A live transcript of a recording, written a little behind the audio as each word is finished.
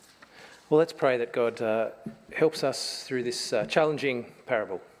Well, let's pray that God helps us through this challenging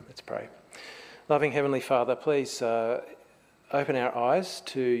parable. Let's pray. Loving Heavenly Father, please open our eyes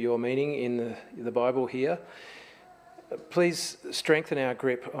to your meaning in the Bible here. Please strengthen our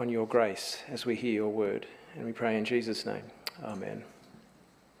grip on your grace as we hear your word. And we pray in Jesus' name. Amen.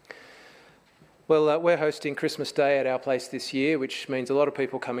 Well, we're hosting Christmas Day at our place this year, which means a lot of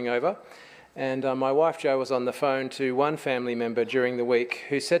people coming over. And my wife Jo was on the phone to one family member during the week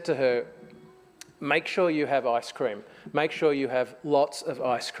who said to her, make sure you have ice cream. Make sure you have lots of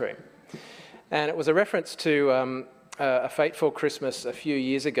ice cream. And it was a reference to a fateful Christmas a few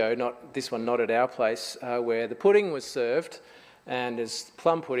years ago, not at our place, where the pudding was served, and there's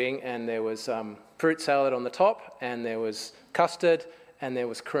plum pudding, and there was fruit salad on the top, and there was custard, and there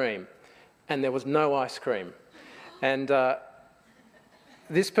was cream, and there was no ice cream. And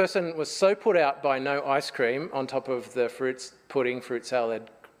this person was so put out by no ice cream on top of the pudding, fruit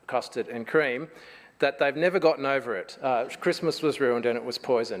salad, custard and cream that they've never gotten over it. Christmas was ruined and it was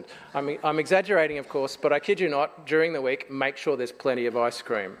poisoned. I'm exaggerating, of course, but I kid you not, during the week, make sure there's plenty of ice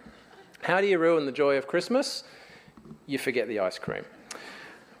cream. How do you ruin the joy of Christmas? You forget the ice cream.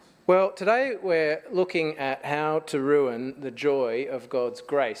 Well, today we're looking at how to ruin the joy of God's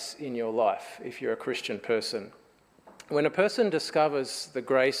grace in your life if you're a Christian person. When a person discovers the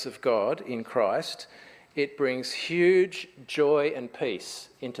grace of God in Christ, it brings huge joy and peace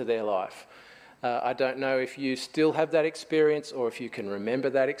into their life. I don't know if you still have that experience or if you can remember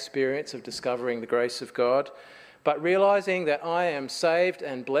that experience of discovering the grace of God, but realising that I am saved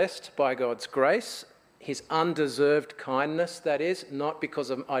and blessed by God's grace, his undeserved kindness, that is, not because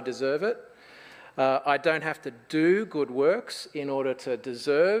I deserve it. I don't have to do good works in order to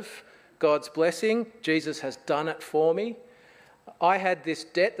deserve God's blessing. Jesus has done it for me. I had this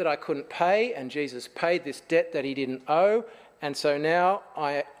debt that I couldn't pay, and Jesus paid this debt that he didn't owe, and so now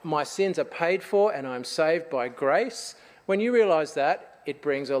my sins are paid for and I'm saved by grace. When you realise that, it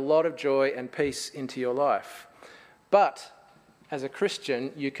brings a lot of joy and peace into your life. But as a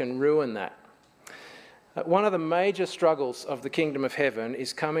Christian, you can ruin that. One of the major struggles of the kingdom of heaven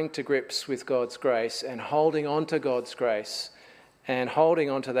is coming to grips with God's grace and holding on to God's grace and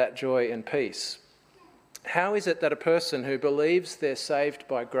holding on to that joy and peace. How is it that a person who believes they're saved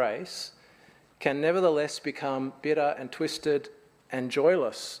by grace can nevertheless become bitter and twisted and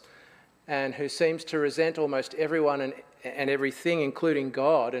joyless, and who seems to resent almost everyone and everything, including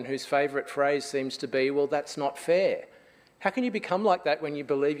God, and whose favourite phrase seems to be, well, that's not fair? How can you become like that when you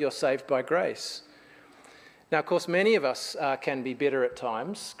believe you're saved by grace? Now, of course, many of us can be bitter at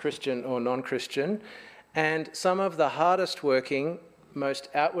times, Christian or non-Christian, and some of the hardest working, most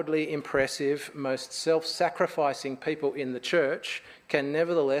outwardly impressive, most self-sacrificing people in the church can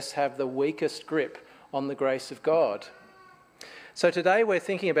nevertheless have the weakest grip on the grace of God. So today we're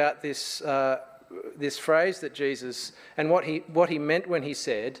thinking about this phrase that Jesus, and what he meant when he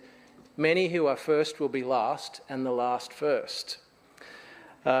said, many who are first will be last, and the last first.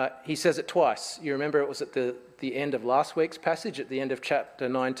 He says it twice. You remember it was at the end of last week's passage, at the end of chapter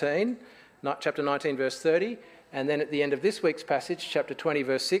 19 verse 30, and then at the end of this week's passage, chapter 20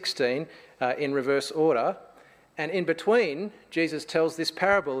 verse 16, in reverse order. And in between, Jesus tells this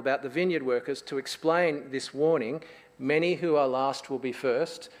parable about the vineyard workers to explain this warning: many who are last will be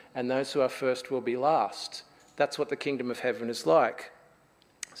first, and those who are first will be last. That's what the kingdom of heaven is like.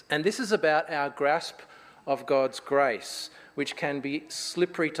 And this is about our grasp of God's grace, which can be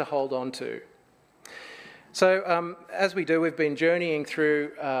slippery to hold on to. So as we do, we've been journeying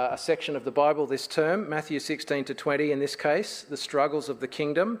through a section of the Bible this term, Matthew 16 to 20 in this case, the struggles of the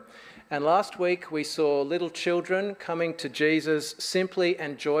kingdom. And last week we saw little children coming to Jesus simply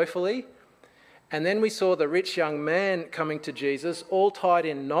and joyfully. And then we saw the rich young man coming to Jesus, all tied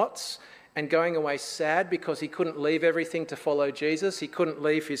in knots and going away sad because he couldn't leave everything to follow Jesus. He couldn't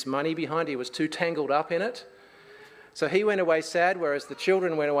leave his money behind. He was too tangled up in it. So he went away sad, whereas the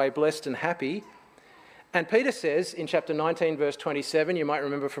children went away blessed and happy. And Peter says in chapter 19, verse 27, you might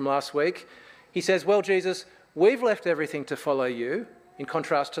remember from last week, he says, well, Jesus, we've left everything to follow you, in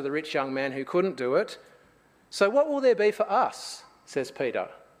contrast to the rich young man who couldn't do it. So what will there be for us, says Peter.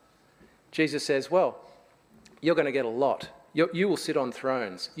 Jesus says, well, you're going to get a lot. You will sit on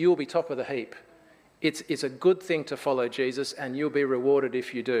thrones. You will be top of the heap. It's a good thing to follow Jesus, and you'll be rewarded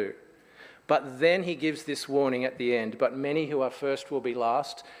if you do. But then he gives this warning at the end, but many who are first will be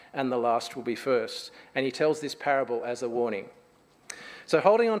last, and the last will be first. And he tells this parable as a warning. So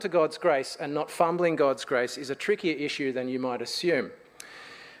holding on to God's grace and not fumbling God's grace is a trickier issue than you might assume.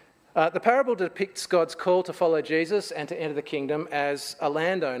 The parable depicts God's call to follow Jesus and to enter the kingdom as a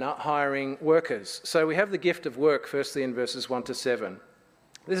landowner hiring workers. So we have the gift of work, firstly in verses 1 to 7.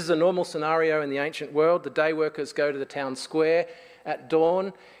 This is a normal scenario in the ancient world. The day workers go to the town square at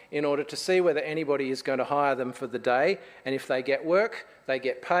dawn in order to see whether anybody is going to hire them for the day. And if they get work, they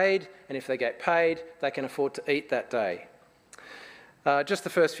get paid. And if they get paid, they can afford to eat that day. Just the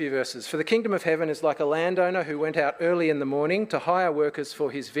first few verses. For the kingdom of heaven is like a landowner who went out early in the morning to hire workers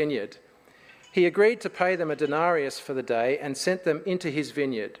for his vineyard. He agreed to pay them a denarius for the day and sent them into his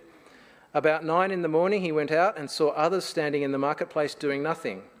vineyard. About 9 in the morning he went out and saw others standing in the marketplace doing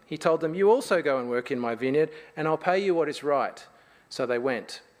nothing. He told them, "You also go and work in my vineyard, and I'll pay you what is right." So they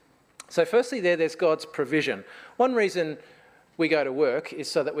went. So firstly there's God's provision. One reason we go to work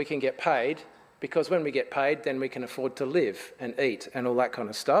is so that we can get paid, because when we get paid, then we can afford to live and eat and all that kind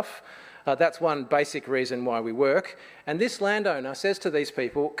of stuff. That's one basic reason why we work. And this landowner says to these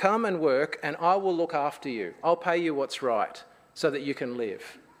people, "Come and work, and I will look after you. I'll pay you what's right so that you can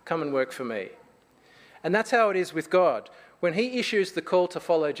live. Come and work for me." And that's how it is with God. When he issues the call to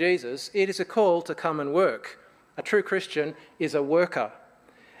follow Jesus, it is a call to come and work. A true Christian is a worker.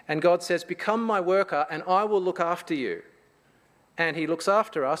 And God says, "Become my worker and I will look after you." And he looks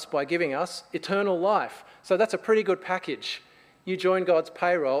after us by giving us eternal life. So that's a pretty good package. You join God's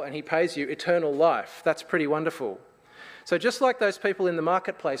payroll and he pays you eternal life. That's pretty wonderful. So just like those people in the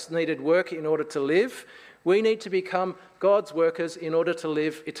marketplace needed work in order to live, we need to become God's workers in order to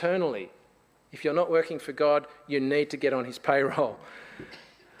live eternally. If you're not working for God, you need to get on his payroll.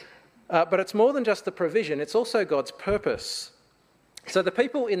 But it's more than just the provision, it's also God's purpose. So the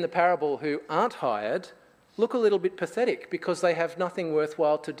people in the parable who aren't hired look a little bit pathetic because they have nothing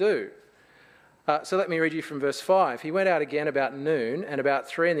worthwhile to do. So let me read you from verse 5. He went out again about noon, and about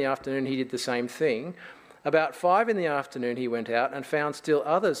 3 in the afternoon he did the same thing. About 5 in the afternoon he went out and found still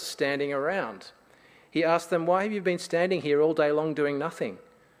others standing around. He asked them, "Why have you been standing here all day long doing nothing?"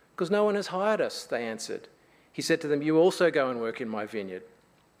 "Because no one has hired us," they answered. He said to them, "You also go and work in my vineyard."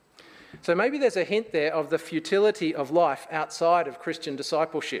 So maybe there's a hint there of the futility of life outside of Christian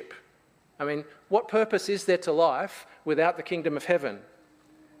discipleship. I mean, what purpose is there to life without the kingdom of heaven?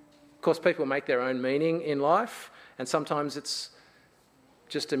 Of course, people make their own meaning in life, and sometimes it's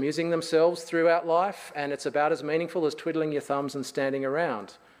just amusing themselves throughout life, and it's about as meaningful as twiddling your thumbs and standing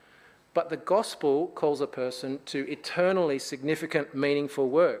around. But the gospel calls a person to eternally significant, meaningful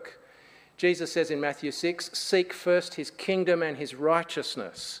work. Jesus says in Matthew 6, "Seek first his kingdom and his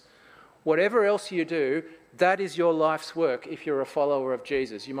righteousness." Whatever else you do, that is your life's work if you're a follower of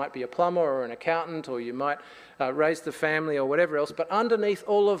Jesus. You might be a plumber or an accountant, or you might raise the family or whatever else, but underneath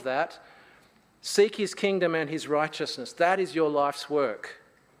all of that, seek his kingdom and his righteousness. That is your life's work.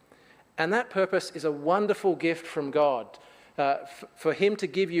 And that purpose is a wonderful gift from God, for him to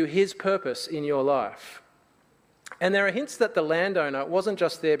give you his purpose in your life. And there are hints that the landowner wasn't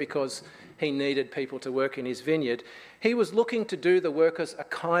just there because he needed people to work in his vineyard. He was looking to do the workers a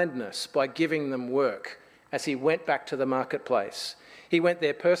kindness by giving them work as he went back to the marketplace. He went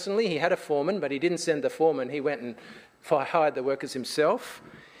there personally. He had a foreman, but he didn't send the foreman. He went and hired the workers himself.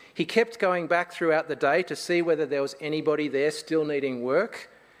 He kept going back throughout the day to see whether there was anybody there still needing work.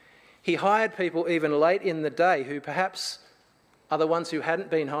 He hired people even late in the day who perhaps are the ones who hadn't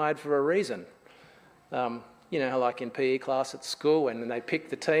been hired for a reason. You know, like in PE class at school, and they pick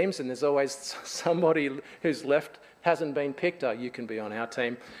the teams and there's always somebody who's left, hasn't been picked. "Oh, you can be on our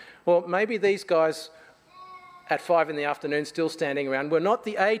team." Well, maybe these guys at 5 in the afternoon still standing around were not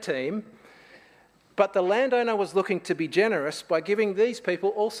the A team, but the landowner was looking to be generous by giving these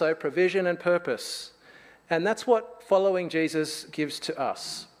people also provision and purpose. And that's what following Jesus gives to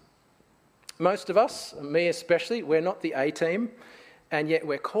us. Most of us, me especially, we're not the A team, and yet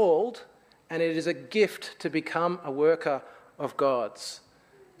we're called, and it is a gift to become a worker of God's.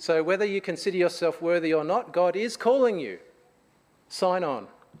 So whether you consider yourself worthy or not, God is calling you. Sign on.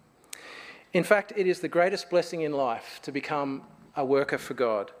 In fact, it is the greatest blessing in life to become a worker for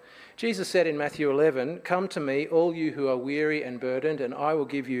God. Jesus said in Matthew 11, "Come to me, all you who are weary and burdened, and I will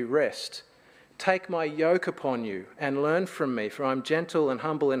give you rest. Take my yoke upon you and learn from me, for I'm gentle and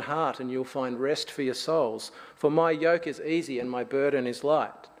humble in heart, and you'll find rest for your souls. For my yoke is easy and my burden is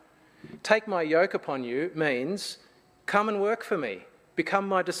light." Take my yoke upon you means come and work for me, become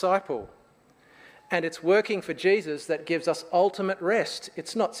my disciple. And it's working for Jesus that gives us ultimate rest.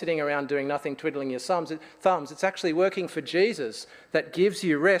 It's not sitting around doing nothing, twiddling your thumbs. It's actually working for Jesus that gives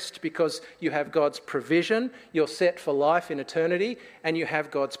you rest because you have God's provision, you're set for life in eternity, and you have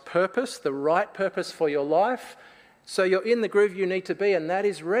God's purpose, the right purpose for your life. So you're in the groove you need to be, and that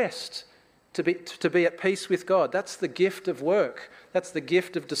is rest, to be at peace with God. That's the gift of work. That's the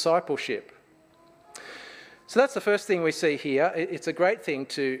gift of discipleship. So that's the first thing we see here. It's a great thing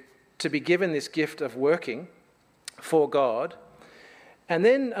to be given this gift of working for God. And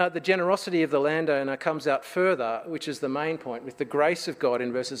then the generosity of the landowner comes out further, which is the main point, with the grace of God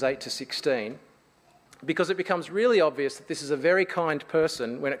in verses 8 to 16, because it becomes really obvious that this is a very kind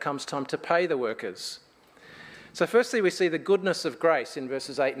person when it comes time to pay the workers. So firstly, we see the goodness of grace in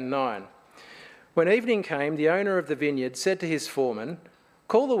verses 8 and 9. When evening came, the owner of the vineyard said to his foreman,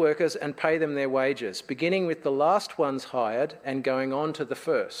 "Call the workers and pay them their wages, beginning with the last ones hired and going on to the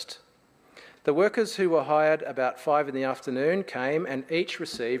first." The workers who were hired about 5 p.m. came and each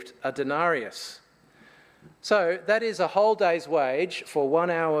received a denarius. So that is a whole day's wage for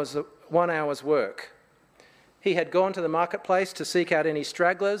 1 hour's work. He had gone to the marketplace to seek out any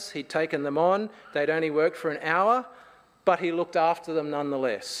stragglers. He'd taken them on. They'd only worked for an hour, but he looked after them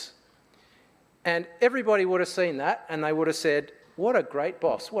nonetheless. And everybody would have seen that and they would have said, "What a great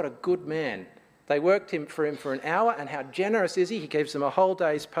boss, what a good man. They worked for him for an hour, and how generous is he? He gives them a whole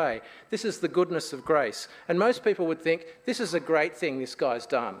day's pay." This is the goodness of grace. And most people would think, this is a great thing this guy's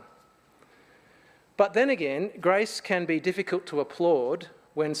done. But then again, grace can be difficult to applaud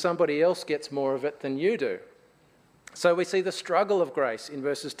when somebody else gets more of it than you do. So we see the struggle of grace in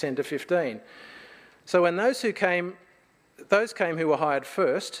verses 10 to 15. So when those came who were hired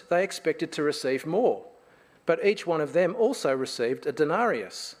first, they expected to receive more. But each one of them also received a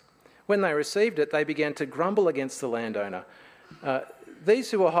denarius. When they received it, they began to grumble against the landowner.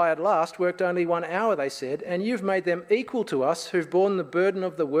 "These who were hired last worked only 1 hour," they said, "and you've made them equal to us who've borne the burden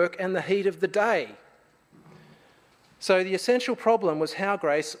of the work and the heat of the day." So the essential problem was how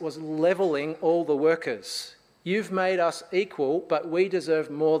grace was levelling all the workers. You've made us equal, but we deserve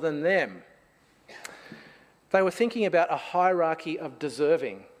more than them. They were thinking about a hierarchy of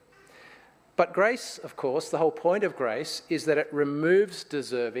deserving. But grace, of course, the whole point of grace is that it removes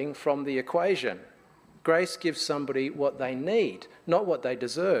deserving from the equation. Grace gives somebody what they need, not what they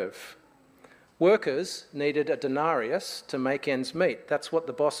deserve. Workers needed a denarius to make ends meet. That's what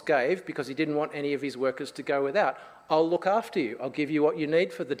the boss gave because he didn't want any of his workers to go without. "I'll look after you. I'll give you what you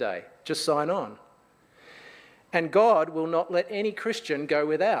need for the day. Just sign on." And God will not let any Christian go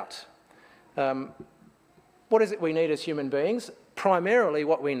without. What is it we need as human beings? Primarily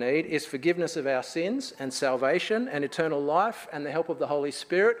what we need is forgiveness of our sins and salvation and eternal life and the help of the Holy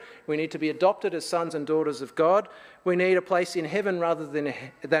Spirit. We need to be adopted as sons and daughters of God. We need a place in heaven rather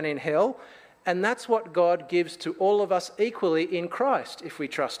than in hell. And that's what God gives to all of us equally in Christ if we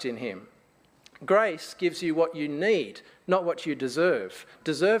trust in him. Grace gives you what you need, not what you deserve.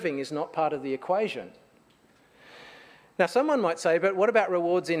 Deserving is not part of the equation. Now, someone might say, but what about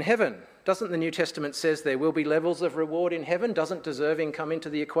rewards in heaven? Doesn't the New Testament says there will be levels of reward in heaven? Doesn't deserving come into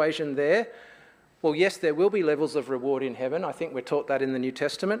the equation there? Well, yes, there will be levels of reward in heaven. I think we're taught that in the New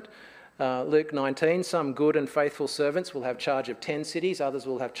Testament. Luke 19, some good and faithful servants will have charge of 10 cities, others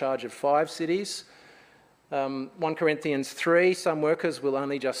will have charge of 5 cities. 1 Corinthians 3, some workers will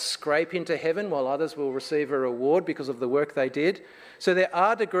only just scrape into heaven while others will receive a reward because of the work they did. So there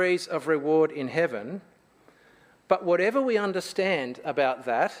are degrees of reward in heaven. But whatever we understand about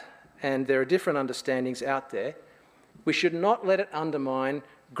that, and there are different understandings out there, we should not let it undermine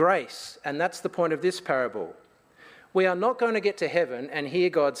grace. And that's the point of this parable. We are not going to get to heaven and hear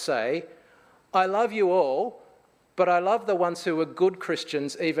God say, "I love you all, but I love the ones who are good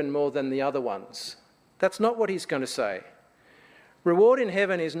Christians even more than the other ones." That's not what he's going to say. Reward in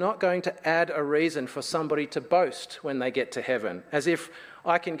heaven is not going to add a reason for somebody to boast when they get to heaven, as if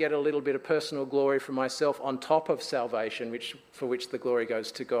I can get a little bit of personal glory for myself on top of salvation, for which the glory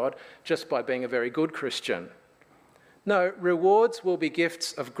goes to God, just by being a very good Christian. No, rewards will be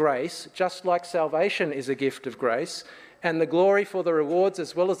gifts of grace, just like salvation is a gift of grace, and the glory for the rewards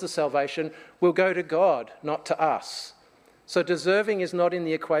as well as the salvation will go to God, not to us. So deserving is not in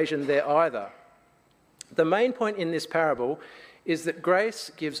the equation there either. The main point in this parable is that grace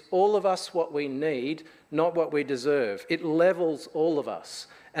gives all of us what we need, not what we deserve. It levels all of us,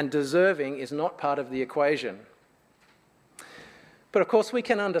 and deserving is not part of the equation. But of course we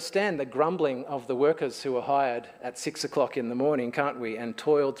can understand the grumbling of the workers who were hired at 6 o'clock in the morning, can't we, and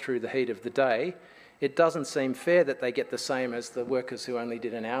toiled through the heat of the day. It doesn't seem fair that they get the same as the workers who only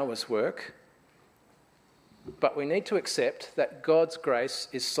did an hour's work. But we need to accept that God's grace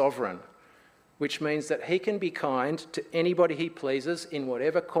is sovereign, which means that he can be kind to anybody he pleases in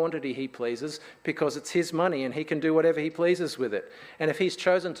whatever quantity he pleases because it's his money and he can do whatever he pleases with it. And if he's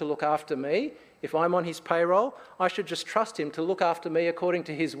chosen to look after me, if I'm on his payroll, I should just trust him to look after me according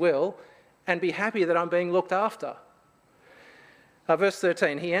to his will and be happy that I'm being looked after. Verse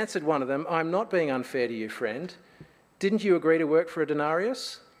 13, he answered one of them, "I'm not being unfair to you, friend. Didn't you agree to work for a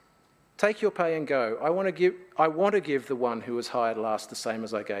denarius? Take your pay and go. I want to give the one who was hired last the same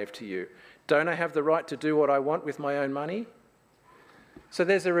as I gave to you. Don't I have the right to do what I want with my own money?" So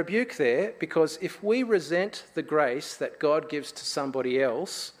there's a rebuke there, because if we resent the grace that God gives to somebody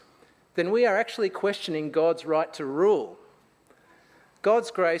else, then we are actually questioning God's right to rule. God's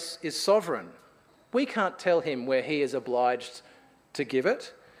grace is sovereign. We can't tell him where he is obliged to give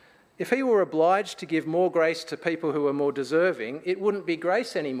it. If he were obliged to give more grace to people who are more deserving, it wouldn't be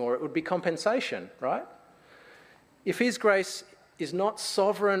grace anymore, it would be compensation, right? If his grace is not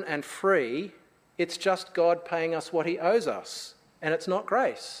sovereign and free, it's just God paying us what he owes us, and it's not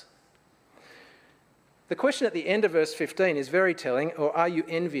grace. The question at the end of verse 15 is very telling. Or are you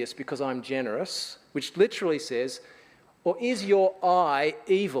envious because I'm generous? Which literally says, or is your eye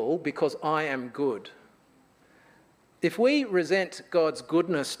evil because I am good? If we resent God's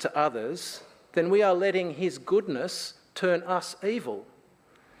goodness to others, then we are letting his goodness turn us evil.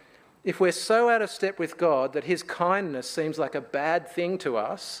 If we're so out of step with God that his kindness seems like a bad thing to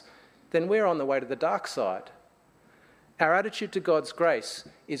us, then we're on the way to the dark side. Our attitude to God's grace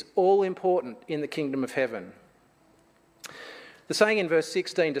is all important in the kingdom of heaven. The saying in verse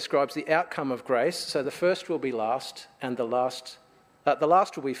 16 describes the outcome of grace. So the first will be last, and the last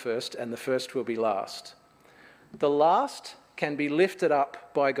will be first, and the first will be last. The last can be lifted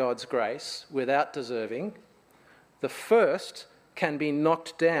up by God's grace without deserving. The first can be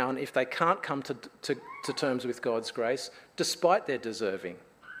knocked down if they can't come to terms with God's grace, despite their deserving.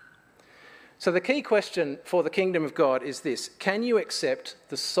 So the key question for the kingdom of God is this: can you accept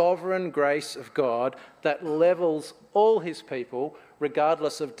the sovereign grace of God that levels all his people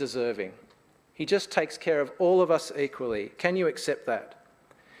regardless of deserving? He just takes care of all of us equally. Can you accept that?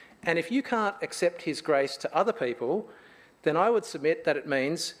 And if you can't accept his grace to other people, then I would submit that it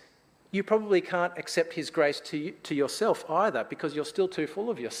means you probably can't accept his grace to yourself either, because you're still too full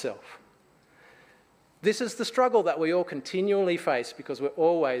of yourself. This is the struggle that we all continually face, because we're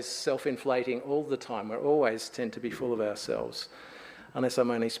always self-inflating all the time. We always tend to be full of ourselves, unless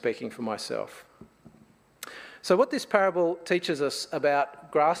I'm only speaking for myself. So what this parable teaches us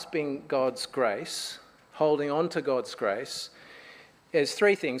about grasping God's grace, holding on to God's grace, is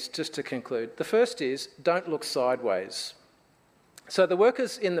three things, just to conclude. The first is, don't look sideways. So the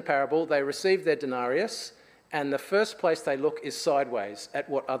workers in the parable, they receive their denarius, and the first place they look is sideways at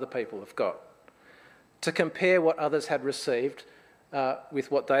what other people have got, to compare what others had received with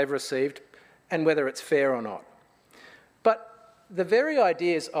what they've received and whether it's fair or not. But the very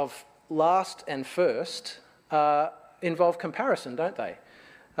ideas of last and first involve comparison, don't they?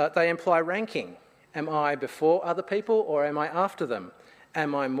 They imply ranking. Am I before other people or am I after them?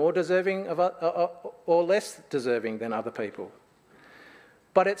 Am I more deserving or less deserving than other people?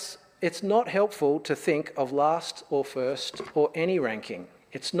 But it's not helpful to think of last or first or any ranking.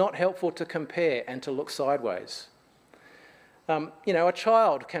 It's not helpful to compare and to look sideways. A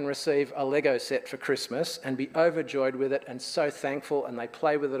child can receive a Lego set for Christmas and be overjoyed with it and so thankful, and they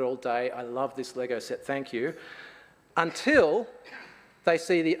play with it all day. I love this Lego set, thank you. Until they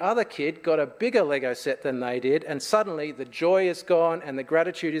see the other kid got a bigger Lego set than they did, and suddenly the joy is gone and the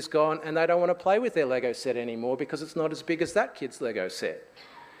gratitude is gone, and they don't want to play with their Lego set anymore because it's not as big as that kid's Lego set.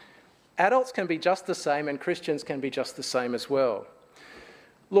 Adults can be just the same, and Christians can be just the same as well.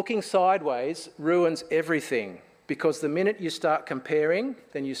 Looking sideways ruins everything, because the minute you start comparing,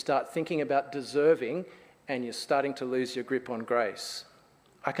 then you start thinking about deserving, and you're starting to lose your grip on grace.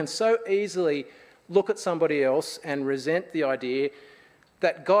 I can so easily look at somebody else and resent the idea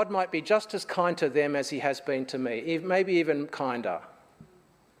that God might be just as kind to them as he has been to me, maybe even kinder.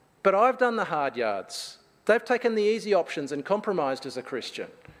 But I've done the hard yards. They've taken the easy options and compromised as a Christian.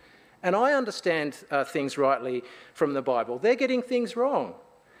 And I understand things rightly from the Bible. They're getting things wrong.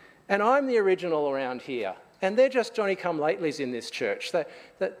 And I'm the original around here. And they're just Johnny-come-latelys in this church. They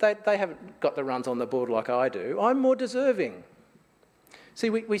haven't got the runs on the board like I do. I'm more deserving.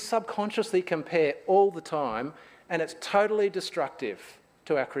 See, we subconsciously compare all the time, and it's totally destructive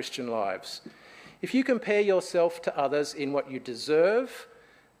to our Christian lives. If you compare yourself to others in what you deserve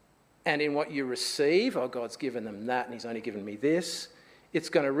and in what you receive, oh, God's given them that and he's only given me this, it's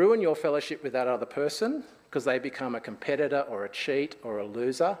going to ruin your fellowship with that other person, because they become a competitor or a cheat or a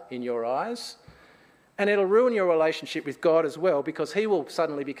loser in your eyes. And it'll ruin your relationship with God as well, because he will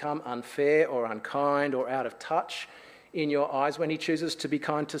suddenly become unfair or unkind or out of touch in your eyes when he chooses to be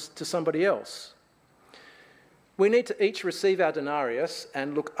kind to somebody else. We need to each receive our denarius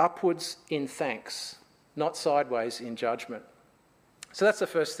and look upwards in thanks, not sideways in judgment. So that's the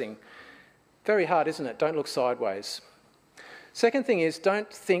first thing. Very hard, isn't it? Don't look sideways. Second thing is,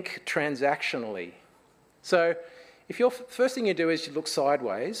 don't think transactionally. So if your first thing you do is you look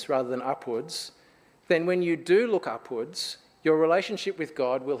sideways rather than upwards, then when you do look upwards, your relationship with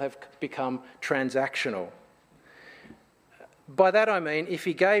God will have become transactional. By that I mean, if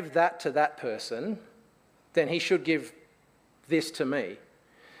he gave that to that person, then he should give this to me.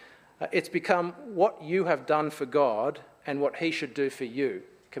 It's become what you have done for God and what he should do for you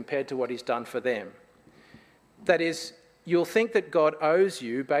compared to what he's done for them. That is, you'll think that God owes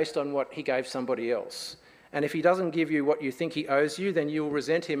you based on what he gave somebody else. And if he doesn't give you what you think he owes you, then you'll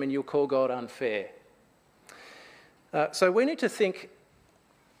resent him and you'll call God unfair. So we need to think,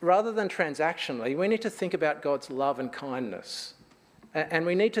 rather than transactionally, we need to think about God's love and kindness. And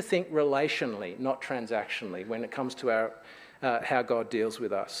we need to think relationally, not transactionally, when it comes to how God deals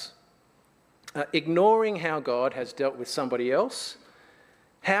with us. Ignoring how God has dealt with somebody else,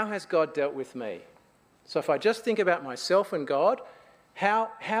 how has God dealt with me? So if I just think about myself and God, how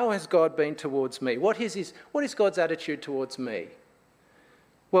has God been towards me? What is God's attitude towards me?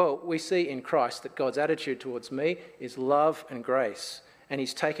 Well, we see in Christ that God's attitude towards me is love and grace. And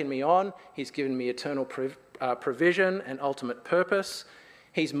he's taken me on, he's given me eternal provision and ultimate purpose.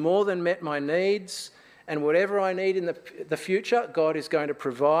 He's more than met my needs, and whatever I need in the future, God is going to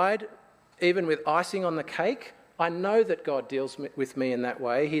provide, even with icing on the cake. I know that God deals with me in that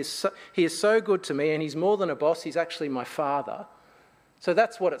way. He is so good to me, and he's more than a boss, he's actually my father. So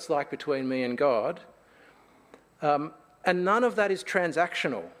that's what it's like between me and God. And none of that is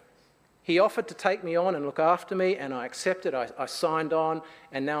transactional. He offered to take me on and look after me, and I accepted, I signed on,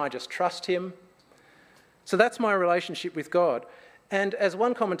 and now I just trust him. So that's my relationship with God. And as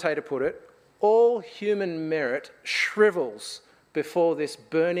one commentator put it, all human merit shrivels before this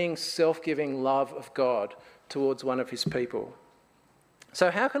burning, self-giving love of God towards one of his people.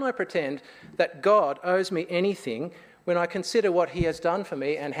 So how can I pretend that God owes me anything when I consider what he has done for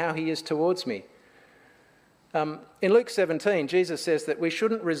me and how he is towards me? In Luke 17, Jesus says that we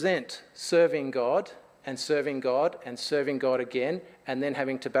shouldn't resent serving God and serving God and serving God again, and then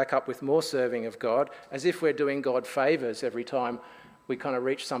having to back up with more serving of God, as if we're doing God favours every time we kind of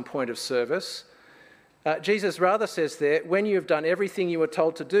reach some point of service. Jesus rather says there, when you have done everything you were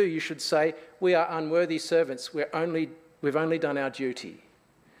told to do, you should say, we are unworthy servants, we've only done our duty.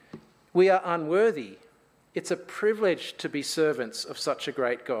 We are unworthy. It's a privilege to be servants of such a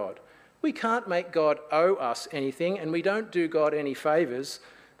great God. We can't make God owe us anything, and we don't do God any favours.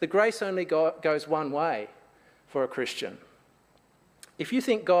 The grace only goes one way for a Christian. If you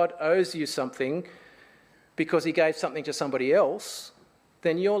think God owes you something because he gave something to somebody else,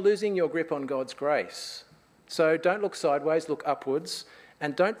 then you're losing your grip on God's grace. So don't look sideways, look upwards,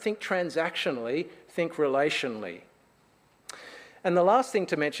 and don't think transactionally, think relationally. And the last thing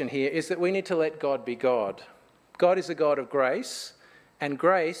to mention here is that we need to let God be God. God is a God of grace, and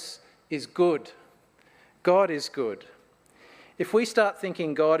grace is good. God is good. If we start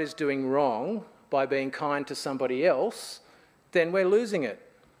thinking God is doing wrong by being kind to somebody else, then we're losing it.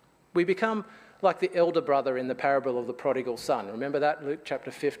 We become like the elder brother in the parable of the prodigal son. Remember that, Luke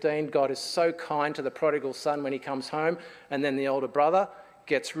chapter 15? God is so kind to the prodigal son when he comes home, and then the elder brother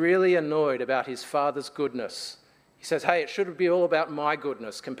gets really annoyed about his father's goodness. He says, hey, it should be all about my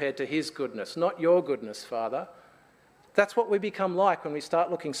goodness compared to his goodness, not your goodness, Father. That's what we become like when we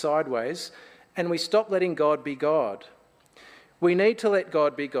start looking sideways and we stop letting God be God. We need to let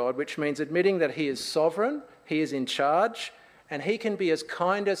God be God, which means admitting that he is sovereign, he is in charge, and he can be as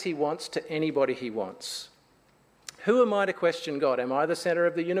kind as he wants to anybody he wants. Who am I to question God? Am I the centre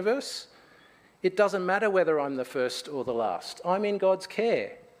of the universe? It doesn't matter whether I'm the first or the last. I'm in God's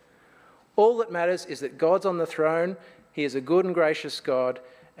care. All that matters is that God's on the throne, he is a good and gracious God,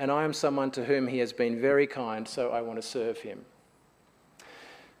 and I am someone to whom he has been very kind, so I want to serve him.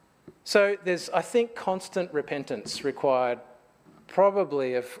 So there's, I think, constant repentance required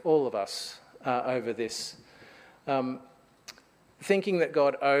probably of all of us over this. Thinking that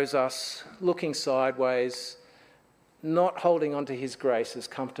God owes us, looking sideways, not holding on to his grace as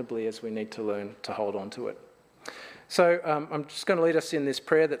comfortably as we need to learn to hold on to it. So I'm just going to lead us in this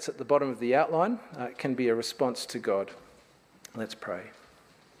prayer that's at the bottom of the outline. It can be a response to God. Let's pray.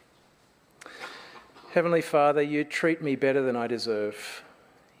 Heavenly Father, you treat me better than I deserve.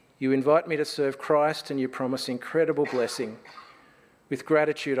 You invite me to serve Christ and you promise incredible blessing. With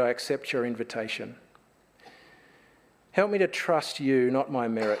gratitude, I accept your invitation. Help me to trust you, not my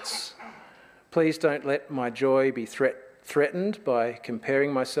merits. Please don't let my joy be threatened by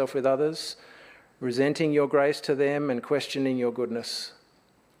comparing myself with others, resenting your grace to them and questioning your goodness.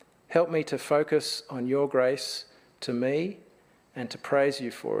 Help me to focus on your grace to me and to praise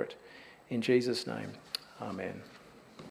you for it. In Jesus' name, amen.